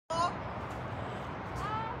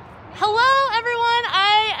Hello, everyone.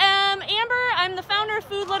 I am Amber. I'm the founder of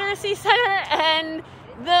Food Literacy Center, and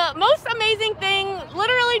the most amazing thing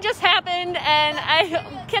literally just happened, and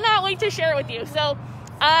I cannot wait to share it with you. So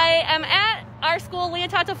I am at our school,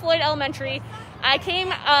 Leotata Floyd Elementary.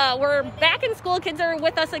 We're back in school. Kids are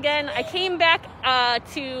with us again. I came back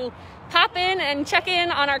to pop in and check in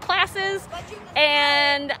on our classes,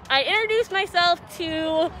 and I introduced myself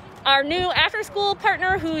to our new after-school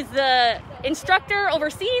partner, who's the instructor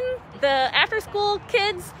overseeing the after-school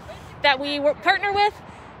kids that we partner with.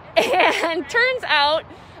 And turns out,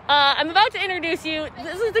 I'm about to introduce you.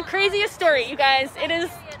 This is the craziest story, you guys. It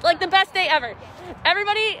is like the best day ever.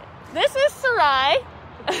 Everybody, this is Sarai.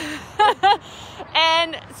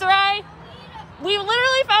 And Sarai, we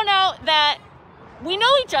literally found out that we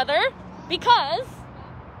know each other because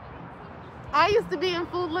I used to be in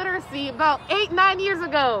food literacy about 8-9 years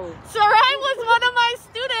ago. Sarai was one of my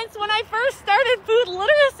students when I first started Food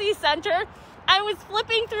Literacy Center. I was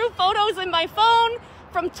flipping through photos in my phone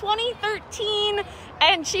from 2013,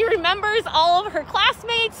 and she remembers all of her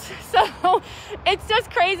classmates. So it's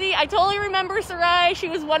just crazy. I totally remember Sarai. She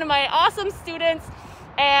was one of my awesome students,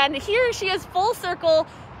 and here she is full circle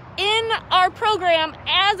in our program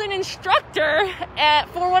as an instructor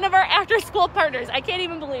for one of our after-school partners. I can't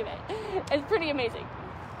even believe it. It's pretty amazing.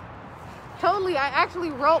 Totally. I actually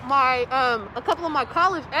wrote my a couple of my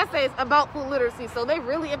college essays about food literacy, so they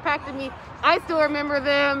really impacted me. I still remember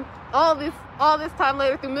them all this time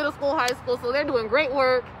later through middle school, high school, so they're doing great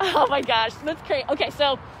work. Oh my gosh, that's great. Okay,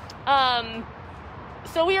 so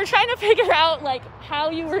we were trying to figure out like how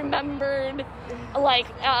you remembered, like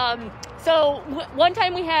one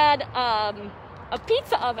time we had a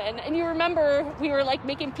pizza oven, and you remember we were like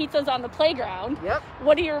making pizzas on the playground. Yep.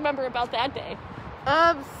 What do you remember about that day?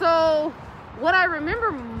 So what I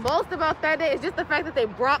remember most about that day is just the fact that they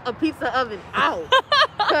brought a pizza oven out.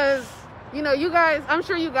 Because, you know, you guys, I'm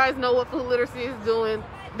sure you guys know what food literacy is doing.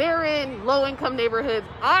 They're in low-income neighborhoods.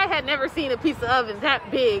 I had never seen a pizza oven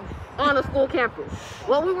that big on a school campus.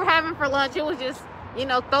 What we were having for lunch, it was just, you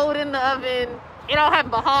know, throw it in the oven. It all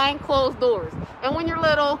happened behind closed doors. And when you're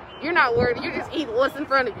little, you're not worried. You're just eating what's in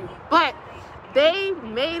front of you. But they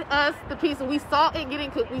made us the pizza. We saw it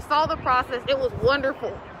getting cooked. We saw the process. It was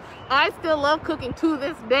wonderful. I still love cooking to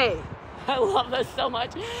this day. I love this so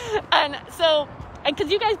much. And so, because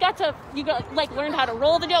you guys learned how to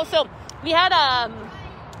roll the dough. So we had a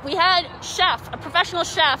professional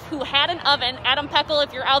chef who had an oven, Adam Pechal,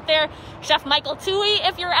 if you're out there, Chef Michael Tuohy,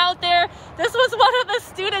 if you're out there. This was one of the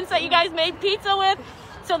students that you guys made pizza with.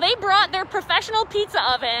 So they brought their professional pizza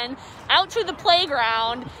oven out to the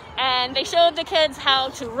playground, and they showed the kids how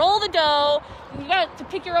to roll the dough. You got to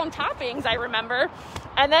pick your own toppings, I remember.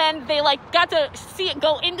 And then they got to see it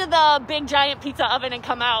go into the big giant pizza oven and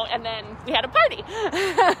come out, and then we had a party.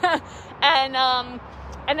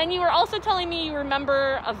 And then you were also telling me you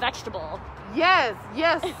remember a vegetable. Yes.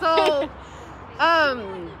 So,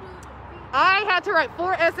 I had to write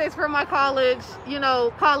 4 essays for my college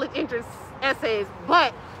entrance essays.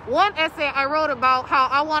 But one essay I wrote about how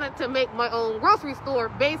I wanted to make my own grocery store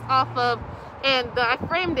based off of, and I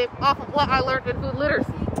framed it off of what I learned in food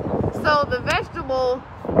literacy. So the vegetable,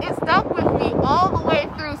 it stuck with me all the way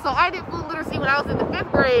through. So I did food literacy when I was in the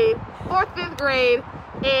 5th grade,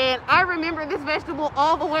 and I remember this vegetable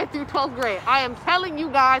all the way through 12th grade. I am telling you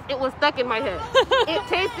guys, it was stuck in my head. It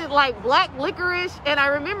tasted like black licorice, and I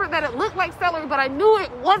remember that it looked like celery, but I knew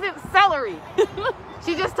it wasn't celery.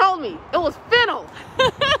 She just told me it was fennel.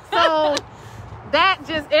 So that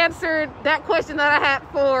just answered that question that I had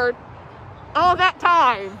for all that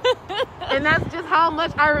time. And that's just how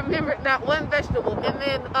much I remembered that one vegetable. And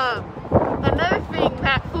then another thing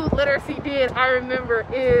that food literacy did, I remember,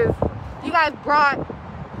 is you guys brought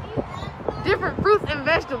different fruits and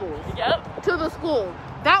vegetables to the school.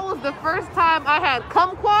 That was the first time I had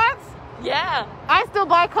kumquats. Yeah. I still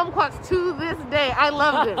buy kumquats to this day. I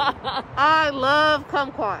love them. I love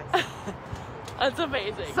kumquats. That's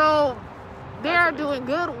amazing. So they are doing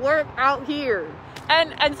good work out here.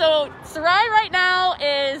 And so Sarai right now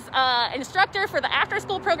is instructor for the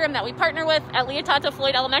after-school program that we partner with at Leotata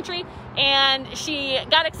Floyd Elementary, and she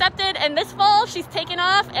got accepted, and this fall she's taking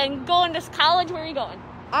off and going to college. Where are you going?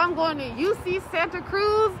 I'm going to UC Santa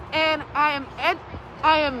Cruz, and I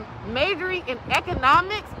am majoring in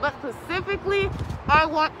economics, but specifically I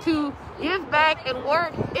want to give back and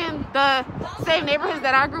work in the same neighborhoods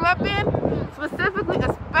that I grew up in,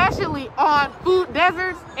 especially on food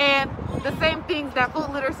deserts and the same things that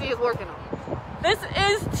food literacy is working on. This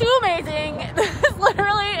is too amazing. This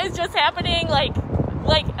literally is just happening. Like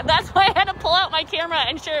that's why I had to pull out my camera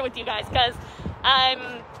and share it with you guys, because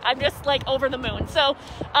I'm just like over the moon. So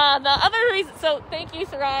the other reason, so thank you,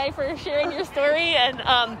 Sarai, for sharing your story. And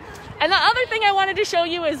the other thing I wanted to show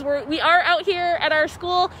you is we are out here at our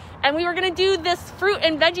school, and we were gonna do this fruit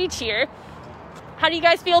and veggie cheer. How do you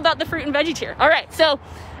guys feel about the fruit and veggie cheer? All right, so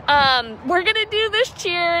we're gonna do this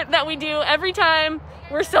cheer that we do every time.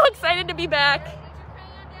 We're so excited to be back.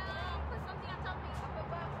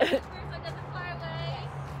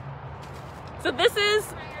 So this is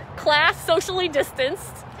class socially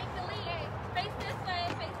distanced. Take the lead. Face this way.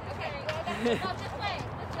 Face this way. No, this way.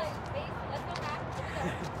 This way. Face. Let's go back.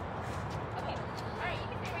 Okay. All right. You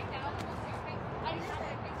can stay right now. I just have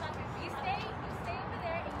to face off. You stay over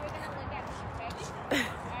there, and you're gonna look at me. Okay.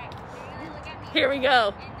 All right. So you're gonna look at me. Here we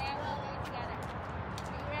go. And then we'll do it together.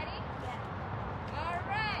 Are you ready? Yeah. All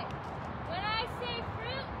right. When I say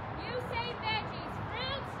fruit, you say veggies.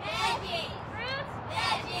 Fruits. Veggies. Fruits.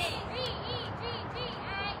 Veggies. V-E-G-G-I-E-S.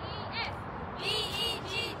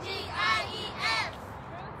 V-E-G-G-I-E-S.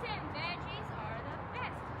 Fruits and veggies are the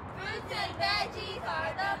best. Fruits and veggies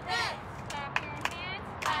are the best. Clap your hands.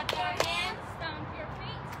 Clap your hands. Stomp your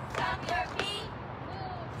feet. Stomp your feet.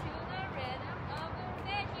 Move to the rhythm of the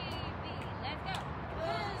veggie beat. Let's go.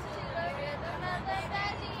 Move to the rhythm of the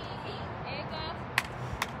veggie beat. Here it goes.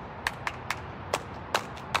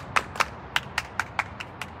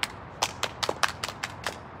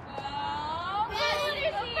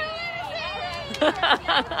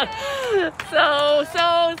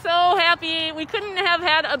 So happy. We couldn't have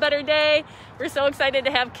had a better day. We're so excited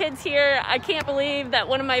to have kids here. I can't believe that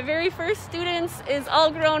one of my very first students is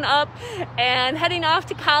all grown up and heading off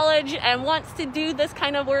to college and wants to do this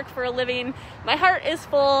kind of work for a living. My heart is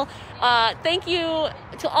full. Thank you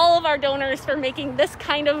to all of our donors for making this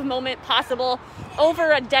kind of moment possible.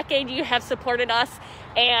 Over a decade, you have supported us.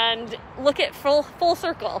 And look at full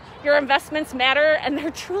circle. Your investments matter, and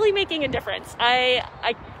they're truly making a difference. I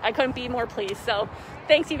couldn't be more pleased. So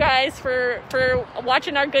thanks, you guys, for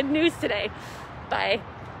watching our good news today. Bye.